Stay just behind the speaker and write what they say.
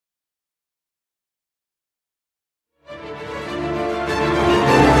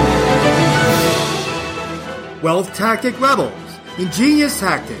Wealth Tactic Rebels, ingenious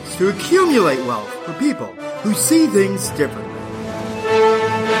tactics to accumulate wealth for people who see things differently.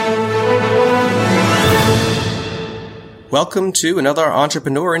 Welcome to another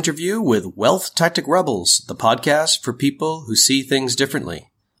entrepreneur interview with Wealth Tactic Rebels, the podcast for people who see things differently.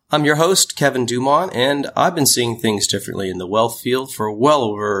 I'm your host, Kevin Dumont, and I've been seeing things differently in the wealth field for well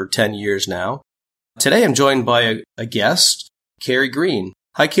over 10 years now. Today I'm joined by a guest, Carey Green.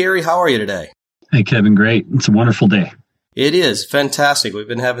 Hi, Carey. How are you today? Hey, Kevin. Great. It's a wonderful day. It is. Fantastic. We've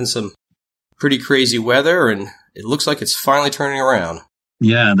been having some pretty crazy weather, and it looks like it's finally turning around.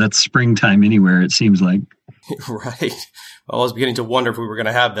 Yeah, that's springtime anywhere, it seems like. Right. I was beginning to wonder if we were going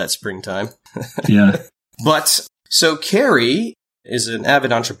to have that springtime. Yeah. But so Carey is an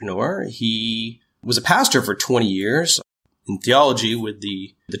avid entrepreneur. He was a pastor for 20 years in theology with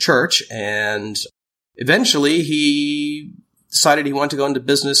the church, and eventually he decided he wanted to go into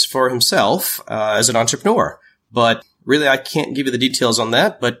business for himself as an entrepreneur. But really, I can't give you the details on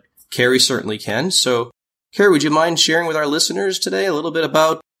that, but Carey certainly can. So, Carey, would you mind sharing with our listeners today a little bit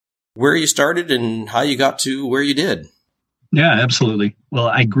about where you started and how you got to where you did? Yeah, absolutely. Well,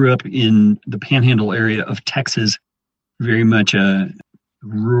 I grew up in the Panhandle area of Texas, very much a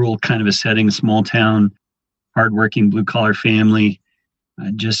rural kind of a setting, small town, hardworking blue-collar family. I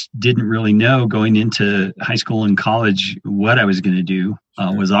just didn't really know going into high school and college what I was going to do.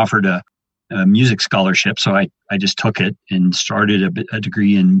 Was offered a music scholarship, so I just took it and started a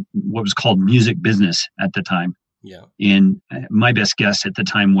degree in what was called music business at the time. Yeah. And my best guess at the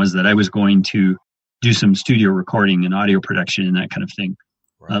time was that I was going to do some studio recording and audio production and that kind of thing.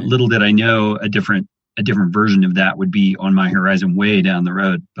 Right. Little did I know a different version of that would be on my horizon way down the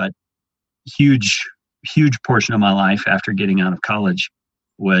road. But huge portion of my life after getting out of college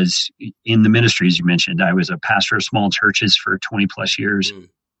was in the ministries you mentioned. I was a pastor of small churches for 20 plus years.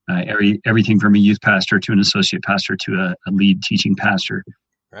 Everything from a youth pastor to an associate pastor to a lead teaching pastor.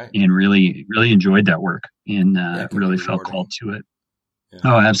 Right. And really enjoyed that work and really felt called to it. Yeah.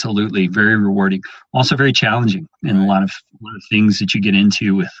 Oh, absolutely. Very rewarding. Also very challenging and a lot of things that you get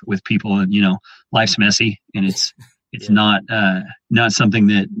into with people. And, life's messy and it's not something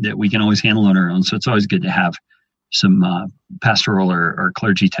that we can always handle on our own. So it's always good to have some pastoral or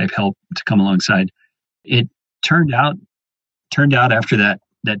clergy type help to come alongside. It turned out after that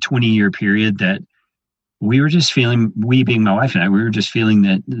 20-year period that we were just feeling, we being my wife and I, we were just feeling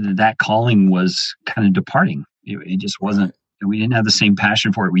that calling was kind of departing. It just wasn't, we didn't have the same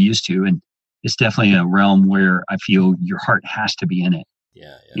passion for it we used to. And it's definitely a realm where I feel your heart has to be in it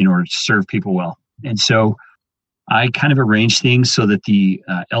in order to serve people well. And so I kind of arranged things so that the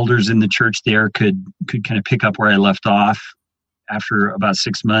elders in the church there could kind of pick up where I left off. After about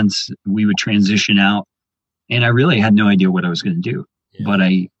 6 months, we would transition out. And I really had no idea what I was going to do. Yeah. But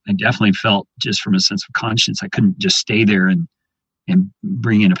I definitely felt, just from a sense of conscience, I couldn't just stay there and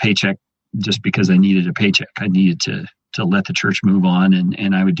bring in a paycheck just because I needed a paycheck. I needed to let the church move on,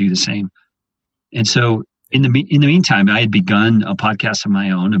 and I would do the same. And so in the meantime, I had begun a podcast of my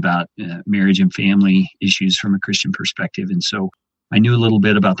own about marriage and family issues from a Christian perspective. And so I knew a little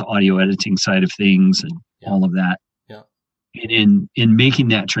bit about the audio editing side of things and all of that. Yeah. And in making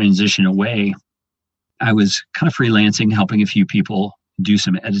that transition away, I was kind of freelancing, helping a few people do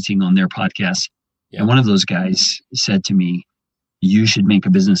some editing on their podcasts. Yeah. And one of those guys said to me, "You should make a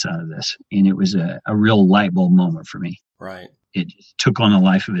business out of this." And it was a real light bulb moment for me. Right. It took on a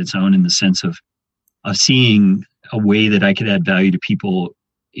life of its own in the sense of seeing a way that I could add value to people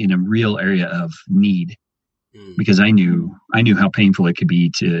in a real area of need. Because I knew how painful it could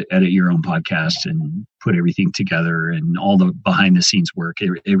be to edit your own podcast and put everything together and all the behind the scenes work.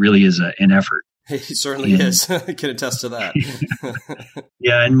 It really is an effort. It certainly is. I can attest to that.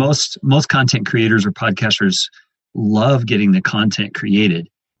 Yeah. And most content creators or podcasters love getting the content created.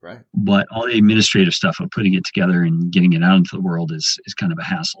 Right. But all the administrative stuff of putting it together and getting it out into the world is kind of a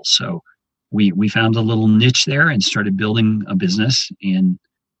hassle. So we found a little niche there and started building a business. And,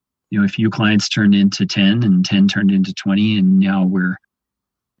 a few clients turned into 10 and 10 turned into 20. And now we're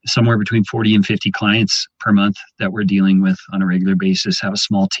somewhere between 40 and 50 clients per month that we're dealing with on a regular basis. Have a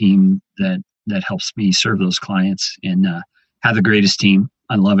small team that helps me serve those clients, and have the greatest team.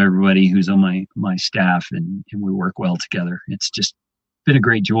 I love everybody who's on my staff, and we work well together. It's just been a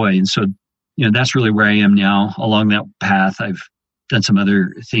great joy. And so, that's really where I am now. Along that path, I've done some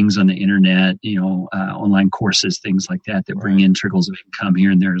other things on the internet, online courses, things like that bring in trickles of income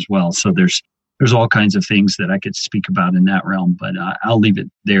here and there as well. So there's all kinds of things that I could speak about in that realm, but I'll leave it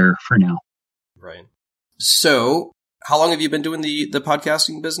there for now. Right. So how long have you been doing the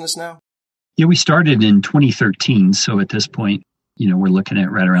podcasting business now? Yeah, we started in 2013. So at this point, we're looking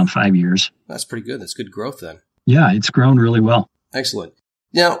at right around 5 years. That's pretty good. That's good growth then. Yeah, it's grown really well. Excellent.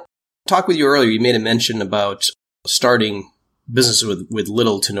 Now, talk with you earlier, you made a mention about starting business with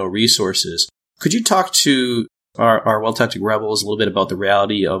little to no resources. Could you talk to our Wealth Tactic Rebels a little bit about the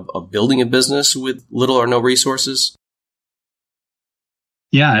reality of building a business with little or no resources?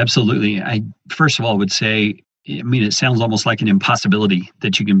 Yeah, absolutely. I first of all would say, it sounds almost like an impossibility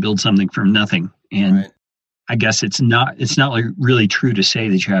that you can build something from nothing. And right. I guess it's not really true to say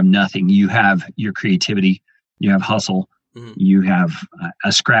that you have nothing. You have your creativity, you have hustle, you have a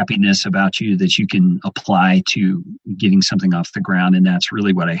scrappiness about you that you can apply to getting something off the ground. And that's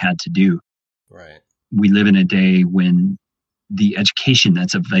really what I had to do. Right. We live in a day when the education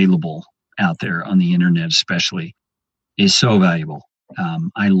that's available out there on the internet, especially, is so valuable.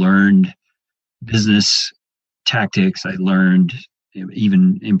 I learned business tactics. I learned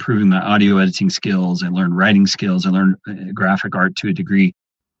even improving my audio editing skills. I learned writing skills. I learned graphic art to a degree,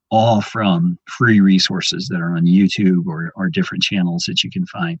 all from free resources that are on YouTube or different channels that you can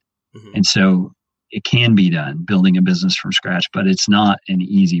find. Mm-hmm. And so it can be done, building a business from scratch, but it's not an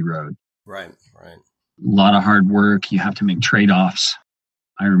easy road. Right. A lot of hard work. You have to make trade-offs.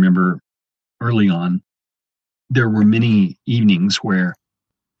 I remember early on, there were many evenings where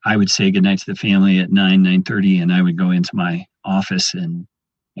I would say goodnight to the family at 9:30, and I would go into my office and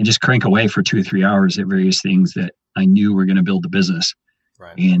just crank away for 2 or 3 hours at various things that I knew were going to build the business.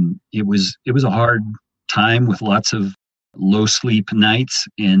 Right. And it was a hard time with lots of low sleep nights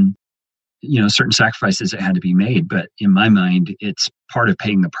and, certain sacrifices that had to be made. But in my mind, it's part of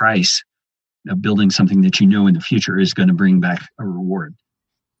paying the price of building something that in the future is going to bring back a reward.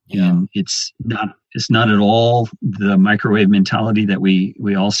 Yeah. And it's not at all the microwave mentality that we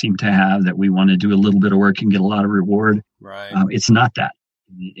all seem to have, that we want to do a little bit of work and get a lot of reward. Right. It's not that.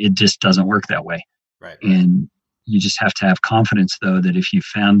 It just doesn't work that way. Right. And you just have to have confidence, though, that if you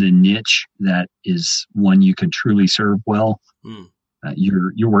found a niche that is one you can truly serve well,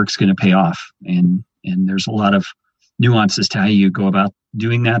 your work's going to pay off. And there's a lot of nuances to how you go about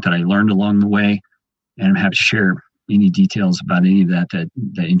doing that I learned along the way. And I'm happy to share any details about any of that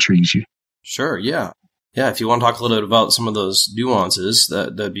intrigues you. Sure. Yeah. Yeah. If you want to talk a little bit about some of those nuances,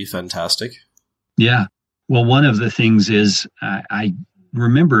 that'd be fantastic. Yeah. Well, one of the things is I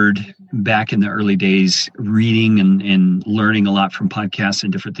remembered back in the early days reading and learning a lot from podcasts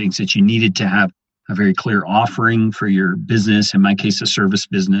and different things that you needed to have a very clear offering for your business. In my case, a service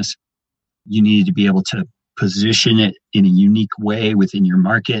business. You needed to be able to position it in a unique way within your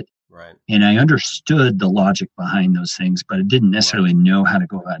market. Right. And I understood the logic behind those things, but I didn't necessarily know how to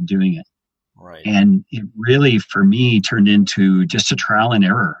go about doing it. Right. And it really, for me, turned into just a trial and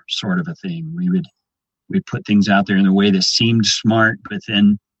error sort of a thing. We'd put things out there in a way that seemed smart, but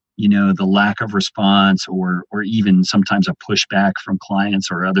then, the lack of response or even sometimes a pushback from clients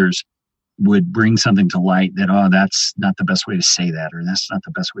or others would bring something to light that, that's not the best way to say that, or that's not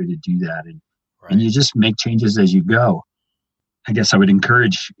the best way to do that. And you just make changes as you go. I guess I would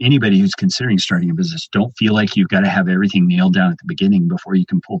encourage anybody who's considering starting a business, don't feel like you've got to have everything nailed down at the beginning before you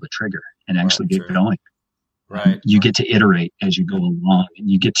can pull the trigger and actually get going. Right. You get to iterate as you go along, and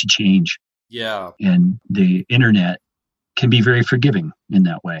you get to change. Yeah. And the internet can be very forgiving in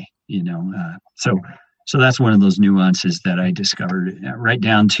that way, So that's one of those nuances that I discovered, right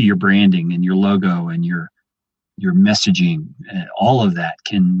down to your branding and your logo and your messaging. All of that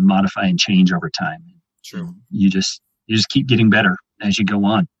can modify and change over time. True. You just keep getting better as you go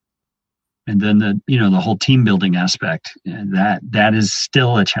on. And then the whole team building aspect, that is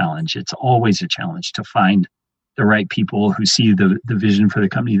still a challenge. It's always a challenge to find the right people who see the vision for the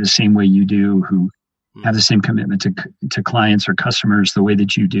company the same way you do, who have the same commitment to clients or customers the way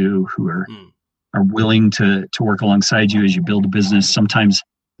that you do, who are willing to work alongside you as you build a business, sometimes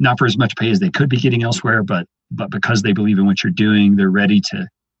not for as much pay as they could be getting elsewhere, but because they believe in what you're doing, they're ready to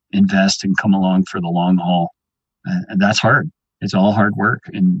invest and come along for the long haul. And that's hard. It's all hard work,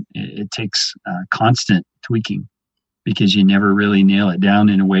 and it takes constant tweaking, because you never really nail it down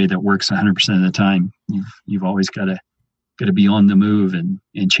in a way that works 100% of the time. You've always got to be on the move and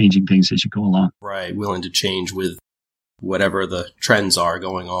changing things as you go along. Right, willing to change with whatever the trends are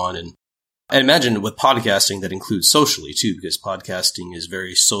going on. And I imagine with podcasting that includes socially too, because podcasting is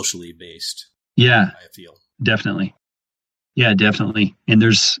very socially based. Yeah, I feel. Definitely. Yeah, definitely. And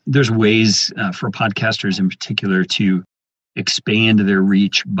there's ways for podcasters in particular to expand their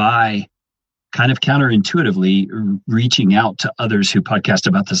reach by kind of counterintuitively reaching out to others who podcast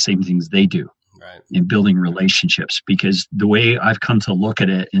about the same things they do. Right. And building relationships. Because the way I've come to look at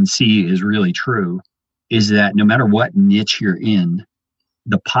it and see is really true is that no matter what niche you're in,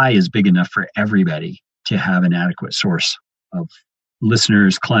 the pie is big enough for everybody to have an adequate source of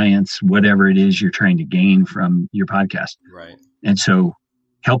listeners, clients, whatever it is you're trying to gain from your podcast. Right. And so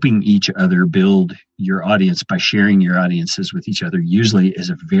helping each other build your audience by sharing your audiences with each other usually is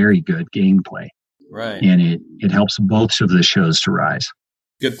a very good gameplay. Right. And it helps both of the shows to rise.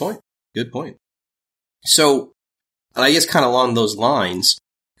 Good point. Good point. So, I guess kind of along those lines,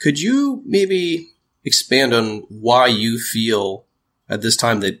 could you maybe expand on why you feel at this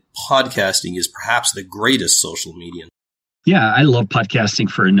time that podcasting is perhaps the greatest social medium? Yeah, I love podcasting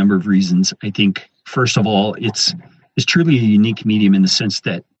for a number of reasons. I think, first of all, it's truly a unique medium in the sense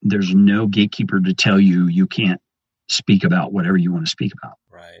that there's no gatekeeper to tell you can't speak about whatever you want to speak about.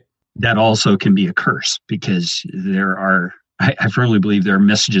 Right. That also can be a curse because I firmly believe there are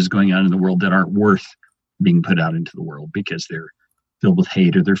messages going on in the world that aren't worth being put out into the world because they're filled with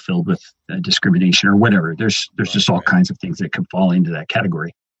hate or they're filled with discrimination or whatever. There's just all kinds of things that could fall into that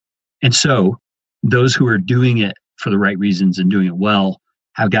category. And so those who are doing it for the right reasons and doing it well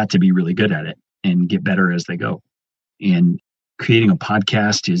have got to be really good at it and get better as they go. And creating a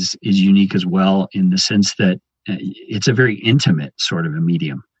podcast is unique as well in the sense that it's a very intimate sort of a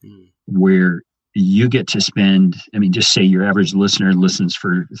medium where you get to spend, just say your average listener listens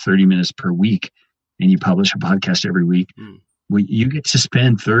for 30 minutes per week and you publish a podcast every week. Well, you get to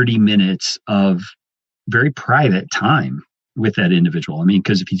spend 30 minutes of very private time with that individual.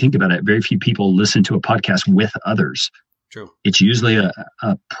 Because if you think about it, very few people listen to a podcast with others. True. It's usually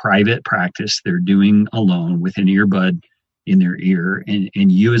a private practice they're doing alone with an earbud in their ear. And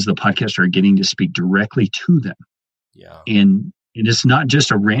you as the podcaster are getting to speak directly to them. Yeah. And it's not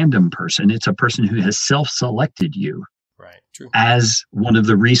just a random person. It's a person who has self-selected you True. as one of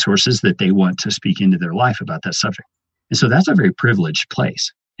the resources that they want to speak into their life about that subject. And so that's a very privileged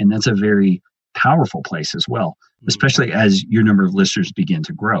place. And that's a very powerful place as well, especially as your number of listeners begin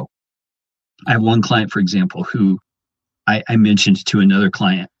to grow. I have one client, for example, who I mentioned to another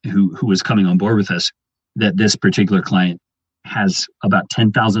client who was coming on board with us that this particular client has about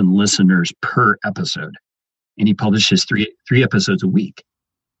 10,000 listeners per episode. And he publishes three episodes a week.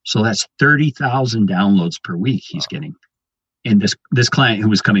 So that's 30,000 downloads per week he's getting. And this client who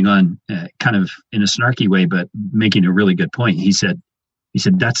was coming on kind of in a snarky way, but making a really good point, he said,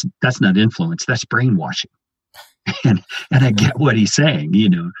 that's not influence, that's brainwashing. And I get what he's saying.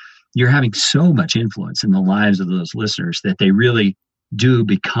 You're having so much influence in the lives of those listeners that they really do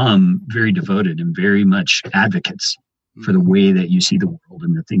become very devoted and very much advocates for the way that you see the world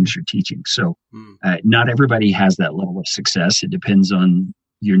and the things you're teaching. So not everybody has that level of success. It depends on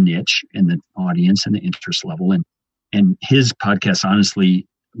your niche and the audience and the interest level. And his podcast honestly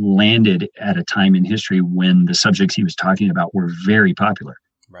landed at a time in history when the subjects he was talking about were very popular.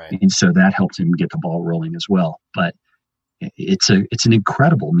 Right. And so that helped him get the ball rolling as well. But it's an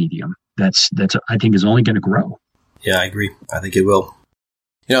incredible medium that's I think is only going to grow. Yeah, I agree. I think it will.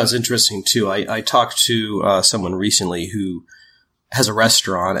 It's interesting too. I talked to someone recently who has a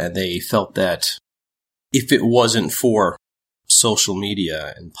restaurant, and they felt that if it wasn't for social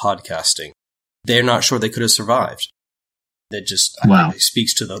media and podcasting, they're not sure they could have survived. That just I think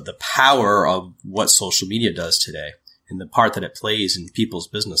speaks to the power of what social media does today and the part that it plays in people's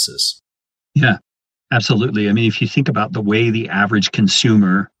businesses. Yeah, absolutely. If you think about the way the average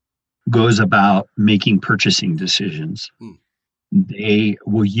consumer goes about making purchasing decisions, they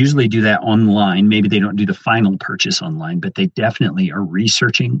will usually do that online. Maybe they don't do the final purchase online, but they definitely are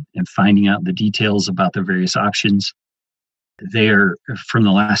researching and finding out the details about the various options. They're, from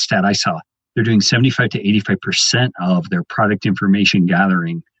the last stat I saw, they're doing 75 to 85% of their product information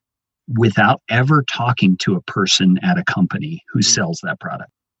gathering without ever talking to a person at a company who sells that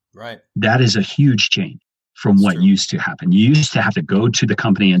product. Right. That is a huge change from what used to happen. You used to have to go to the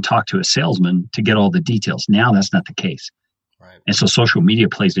company and talk to a salesman to get all the details. Now that's not the case. Right. And so social media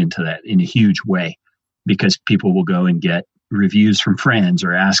plays into that in a huge way because people will go and get reviews from friends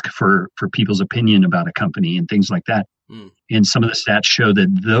or ask for people's opinion about a company and things like that. And some of the stats show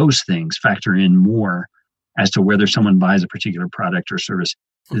that those things factor in more as to whether someone buys a particular product or service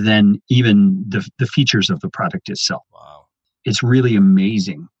than even the features of the product itself. Wow. It's really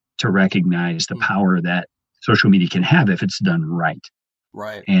amazing to recognize the power that social media can have if it's done right.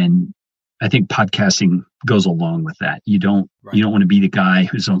 Right. And I think podcasting goes along with that. You don't want to be the guy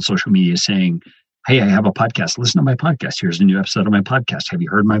who's on social media saying, "Hey, I have a podcast. Listen to my podcast. Here's a new episode of my podcast. Have you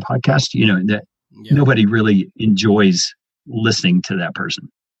heard my podcast?" Nobody really enjoys listening to that person.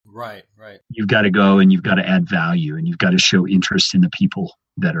 Right, right. You've got to go and you've got to add value and you've got to show interest in the people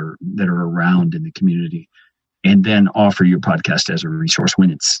that are around in the community, and then offer your podcast as a resource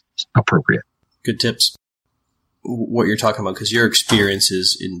when it's appropriate. Good tips. What you're talking about, because your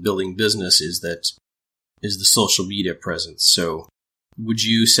experiences in building business is the social media presence. So would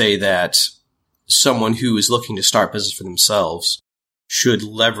you say that someone who is looking to start business for themselves should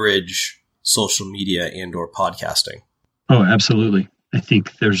leverage social media and or podcasting? Oh, absolutely. I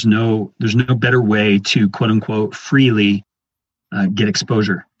think there's no better way to quote unquote freely get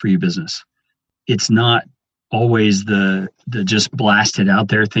exposure for your business. It's not always the just blast it out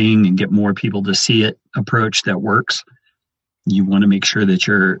there thing and get more people to see it approach that works. You want to make sure that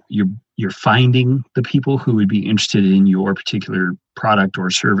you're finding the people who would be interested in your particular product or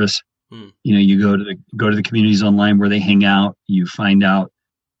service. You know, you go to the communities online where they hang out, you find out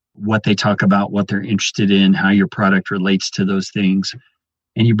what they talk about, what they're interested in, how your product relates to those things.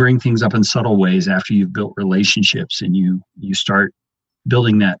 And you bring things up in subtle ways after you've built relationships, and you start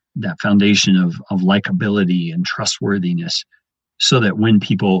building that foundation of likability and trustworthiness, so that when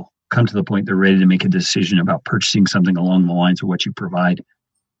people come to the point they're ready to make a decision about purchasing something along the lines of what you provide,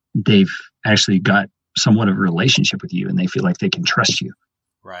 they've actually got somewhat of a relationship with you and they feel like they can trust you.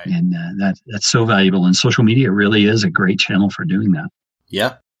 Right. And that's so valuable. And social media really is a great channel for doing that.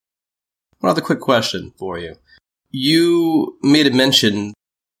 Yeah. One other quick question for you. You made a mention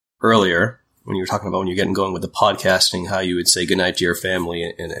earlier when you were talking about when you're getting going with the podcasting, how you would say goodnight to your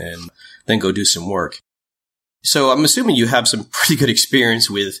family and then go do some work. So I'm assuming you have some pretty good experience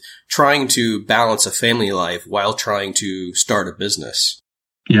with trying to balance a family life while trying to start a business.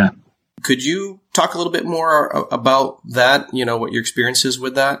 Yeah. Could you talk a little bit more about that? You know, what your experience is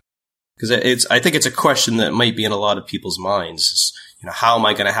with that? Because I think it's a question that might be in a lot of people's minds. You know, how am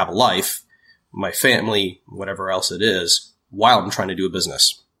I going to have a life, my family, whatever else it is, while I'm trying to do a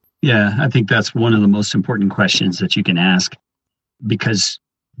business? Yeah, I think that's one of the most important questions that you can ask, because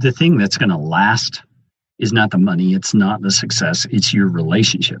the thing that's going to last is not the money. It's not the success. It's your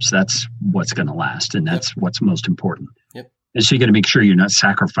relationships. That's what's going to last. And that's what's most important. Yep. And so you got to make sure you're not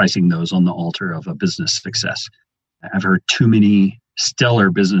sacrificing those on the altar of a business success. I've heard too many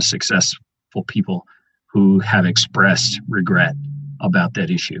stellar business successful people who have expressed regret about that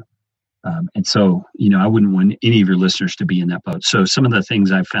issue. And so, you know, I wouldn't want any of your listeners to be in that boat. So some of the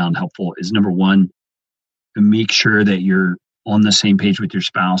things I've found helpful is, number one, make sure that you're on the same page with your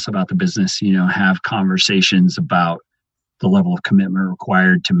spouse about the business. You know, have conversations about the level of commitment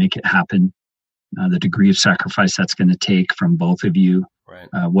required to make it happen, the degree of sacrifice that's going to take from both of you, right.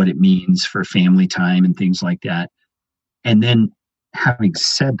 What it means for family time and things like that. And then, having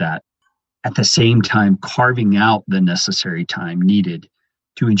said that, at the same time, carving out the necessary time needed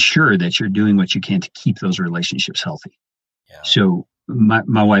to ensure that you're doing what you can to keep those relationships healthy. Yeah. So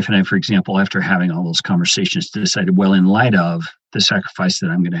my wife and I, for example, after having all those conversations, decided, well, in light of the sacrifice that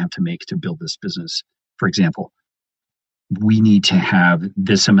I'm going to have to make to build this business, for example, we need to have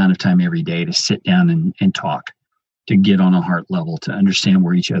this amount of time every day to sit down and talk, to get on a heart level, to understand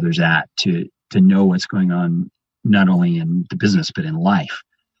where each other's at, to know what's going on, not only in the business, but in life.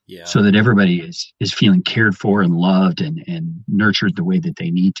 Yeah. So that everybody is feeling cared for and loved and nurtured the way that they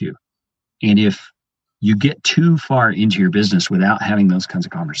need to. And if you get too far into your business without having those kinds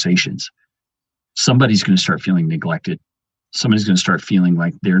of conversations, somebody's going to start feeling neglected. Somebody's going to start feeling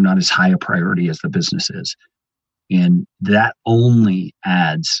like they're not as high a priority as the business is. And that only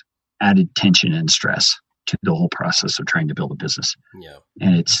adds added tension and stress to the whole process of trying to build a business. Yeah.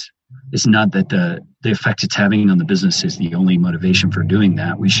 And it's not that the effect it's having on the business is the only motivation for doing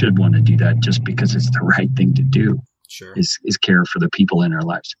that. We should want to do that just because it's the right thing to do. Sure. Is care for the people in our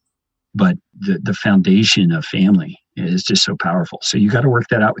lives. But the foundation of family is just so powerful. So you got to work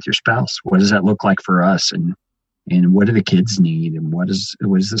that out with your spouse. What does that look like for us? And what do the kids need? And what does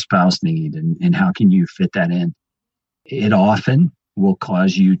the spouse need? And how can you fit that in? It often will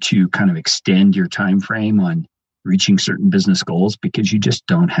cause you to kind of extend your time frame on reaching certain business goals because you just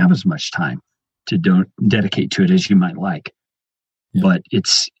don't have as much time to dedicate to it as you might like. Yeah. But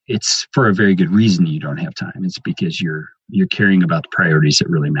it's for a very good reason you don't have time. It's because you're caring about the priorities that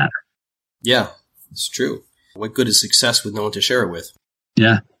really matter. Yeah, it's true. What good is success with no one to share it with?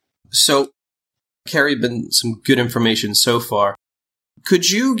 Yeah. So, Carey, been some good information so far. Could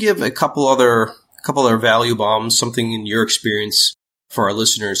you give a couple other value bombs, something in your experience for our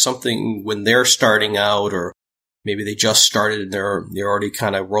listeners, something when they're starting out, or maybe they just started and they're already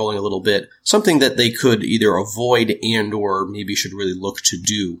kind of rolling a little bit, something that they could either avoid and or maybe should really look to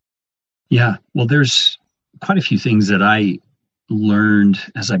do? Yeah, well, there's quite a few things that I learned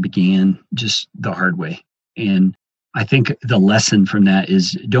as I began just the hard way. And I think the lesson from that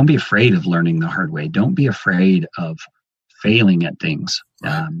is don't be afraid of learning the hard way. Don't be afraid of failing at things.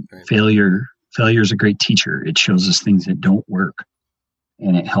 Right. Failure is a great teacher. It shows us things that don't work,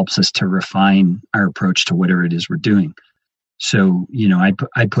 and it helps us to refine our approach to whatever it is we're doing. So, you know,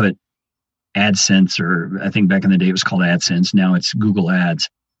 I put AdSense, or I think back in the day it was called AdSense. Now it's Google Ads.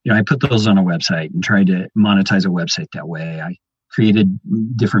 I put those on a website and tried to monetize a website that way. I created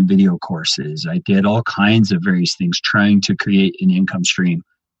different video courses. I did all kinds of various things trying to create an income stream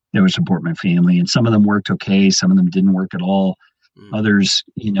that would support my family. And some of them worked okay. Some of them didn't work at all. Others,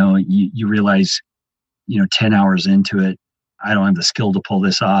 you realize, 10 hours into it, I don't have the skill to pull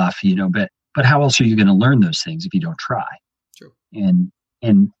this off, but how else are you going to learn those things if you don't try? True.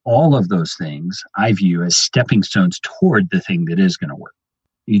 And all of those things I view as stepping stones toward the thing that is going to work.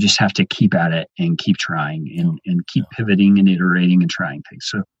 You just have to keep at it and keep trying and keep pivoting and iterating and trying things.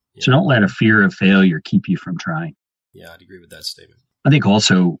 So don't let a fear of failure keep you from trying. Yeah, I'd agree with that statement. I think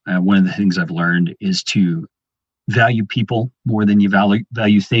also one of the things I've learned is to value people more than you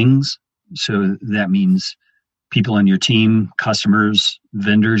value things. So that means people on your team, customers,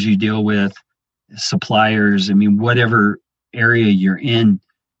 vendors you deal with, suppliers. Whatever area you're in,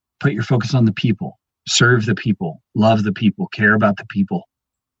 put your focus on the people, serve the people, love the people, care about the people.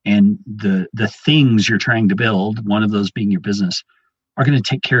 And the things you're trying to build, one of those being your business, are going to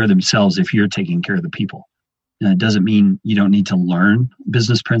take care of themselves if you're taking care of the people. And it doesn't mean you don't need to learn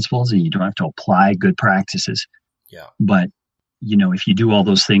business principles and you don't have to apply good practices. Yeah. But, if you do all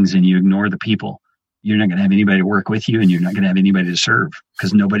those things and you ignore the people, you're not going to have anybody to work with you and you're not going to have anybody to serve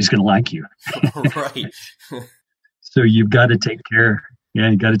because nobody's going to like you. Right. So you've got to take care. Yeah,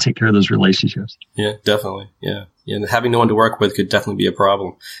 you got to take care of those relationships. Yeah, definitely. Yeah. And having no one to work with could definitely be a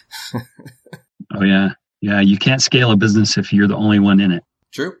problem. Oh, yeah. Yeah, you can't scale a business if you're the only one in it.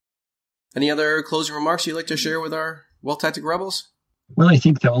 True. Any other closing remarks you'd like to share with our Wealth Tactic Rebels? Well, I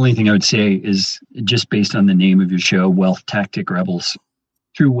think the only thing I would say is just based on the name of your show, Wealth Tactic Rebels.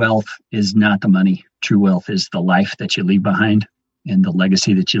 True wealth is not the money. True wealth is the life that you leave behind and the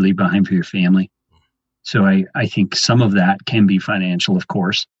legacy that you leave behind for your family. So I think some of that can be financial, of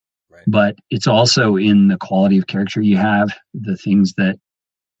course, right, but it's also in the quality of character you have, the things that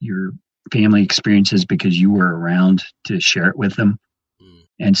your family experiences because you were around to share it with them.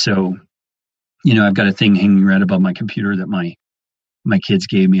 And so, I've got a thing hanging right above my computer that my kids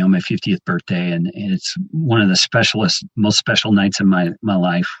gave me on my 50th birthday. And it's one of the most special nights in my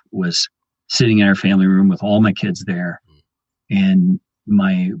life was sitting in our family room with all my kids there. And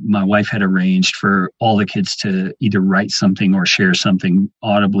my wife had arranged for all the kids to either write something or share something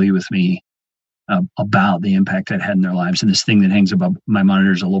audibly with me about the impact that had in their lives. And this thing that hangs above my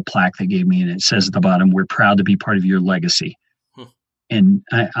monitor is a little plaque they gave me, and it says at the bottom, "We're proud to be part of your legacy." And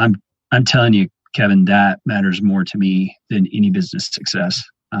I'm telling you, Kevin, that matters more to me than any business success.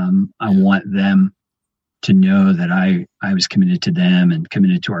 I want them to know that I was committed to them and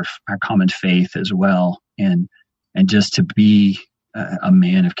committed to our common faith as well. And just to be a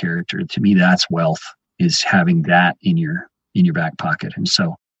man of character, to me, that's wealth, is having that in your back pocket. And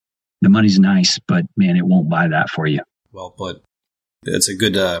so the money's nice, but man, it won't buy that for you. Well, but it's a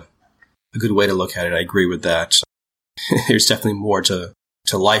good way to look at it. I agree with that. There's definitely more to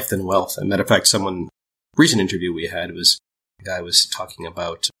life than wealth. As a matter of fact, recent interview we had was a guy was talking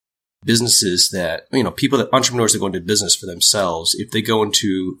about businesses that, entrepreneurs that go into business for themselves, if they go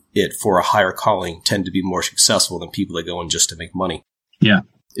into it for a higher calling, tend to be more successful than people that go in just to make money. Yeah.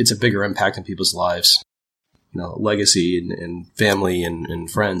 It's a bigger impact in people's lives. Legacy and family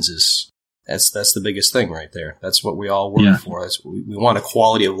and friends that's the biggest thing right there. That's what we all work for. We want a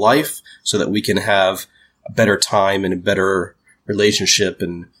quality of life so that we can have a better time and a better relationship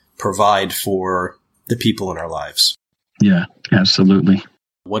and provide for the people in our lives. Yeah, absolutely.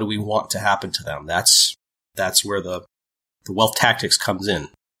 What do we want to happen to them? That's where the wealth tactics comes in.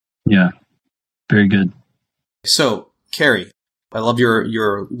 Yeah, very good. So, Carey, I love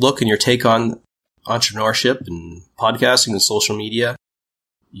your look and your take on entrepreneurship and podcasting and social media.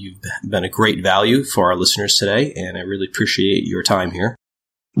 You've been a great value for our listeners today, and I really appreciate your time here.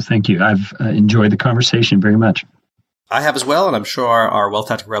 Well, thank you. I've enjoyed the conversation very much. I have as well, and I'm sure our Wealth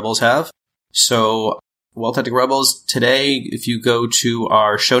Tactic Rebels have. So, Wealth Tactic Rebels, today, if you go to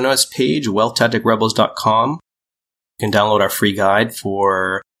our show notes page, wealthtacticrebels.com, you can download our free guide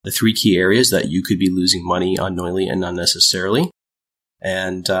for the 3 key areas that you could be losing money unknowingly and unnecessarily.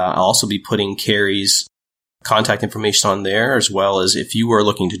 And I'll also be putting Carey's contact information on there, as well as if you are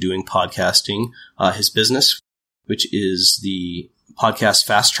looking to doing podcasting, his business, which is the Podcast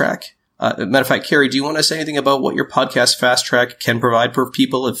Fast Track. Matter of fact, Carey, do you want to say anything about what your Podcast Fast Track can provide for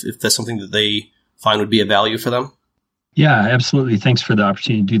people if that's something that they find would be a value for them? Yeah, absolutely. Thanks for the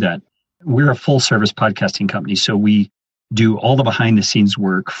opportunity to do that. We're a full service podcasting company, so we do all the behind the scenes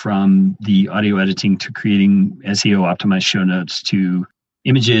work, from the audio editing to creating SEO optimized show notes to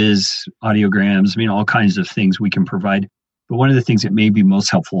images, audiograms, all kinds of things we can provide. But one of the things that may be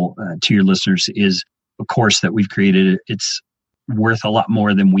most helpful to your listeners is a course that we've created. It's worth a lot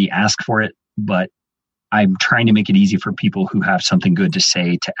more than we ask for it, but I'm trying to make it easy for people who have something good to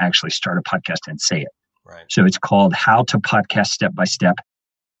say to actually start a podcast and say it. Right. So it's called How to Podcast Step by Step,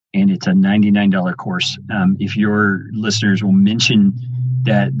 and it's a $99 course. If your listeners will mention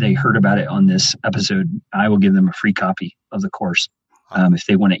that they heard about it on this episode, I will give them a free copy of the course. If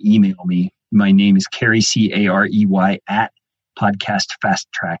they want to email me, my name is Carey, Carey, at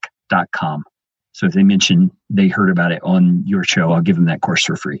podcastfasttrack.com. So if they mention they heard about it on your show, I'll give them that course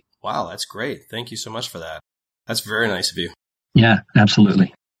for free. Wow, that's great. Thank you so much for that. That's very nice of you. Yeah,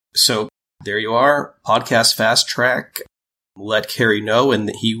 absolutely. So there you are, Podcast Fast Track. Let Carey know,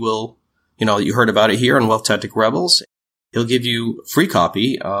 and he will, you heard about it here on Wealth Tactic Rebels. He'll give you a free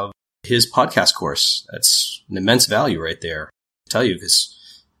copy of his podcast course. That's an immense value right there. I tell you,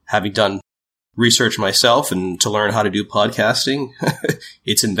 because having done research myself and to learn how to do podcasting,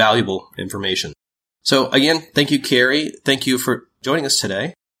 it's invaluable information. So again, thank you, Carey. Thank you for joining us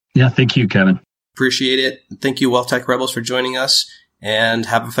today. Yeah, thank you, Kevin. Appreciate it. Thank you, Wealth Tech Rebels, for joining us, and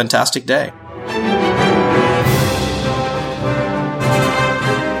have a fantastic day.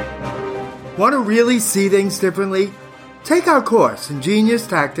 Want to really see things differently? Take our course, Ingenious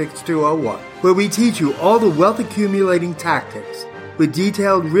Tactics 201, where we teach you all the wealth accumulating tactics with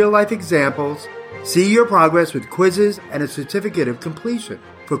detailed real-life examples. See your progress with quizzes and a certificate of completion.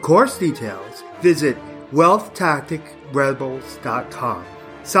 For course details, visit wealthtacticrebels.com.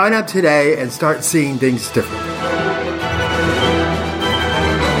 Sign up today and start seeing things differently.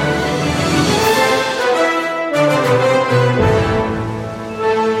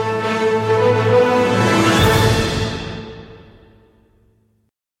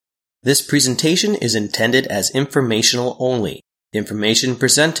 This presentation is intended as informational only. Information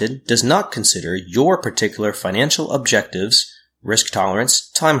presented does not consider your particular financial objectives, risk tolerance,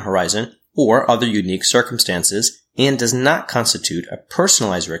 time horizon, or other unique circumstances, and does not constitute a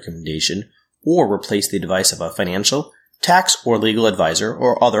personalized recommendation or replace the advice of a financial, tax, or legal advisor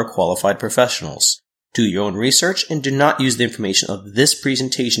or other qualified professionals. Do your own research and do not use the information of this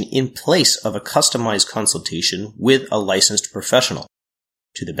presentation in place of a customized consultation with a licensed professional.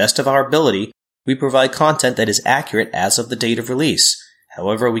 To the best of our ability, we provide content that is accurate as of the date of release.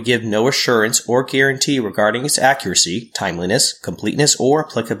 However, we give no assurance or guarantee regarding its accuracy, timeliness, completeness, or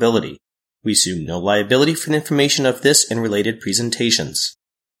applicability. We assume no liability for the information of this and related presentations.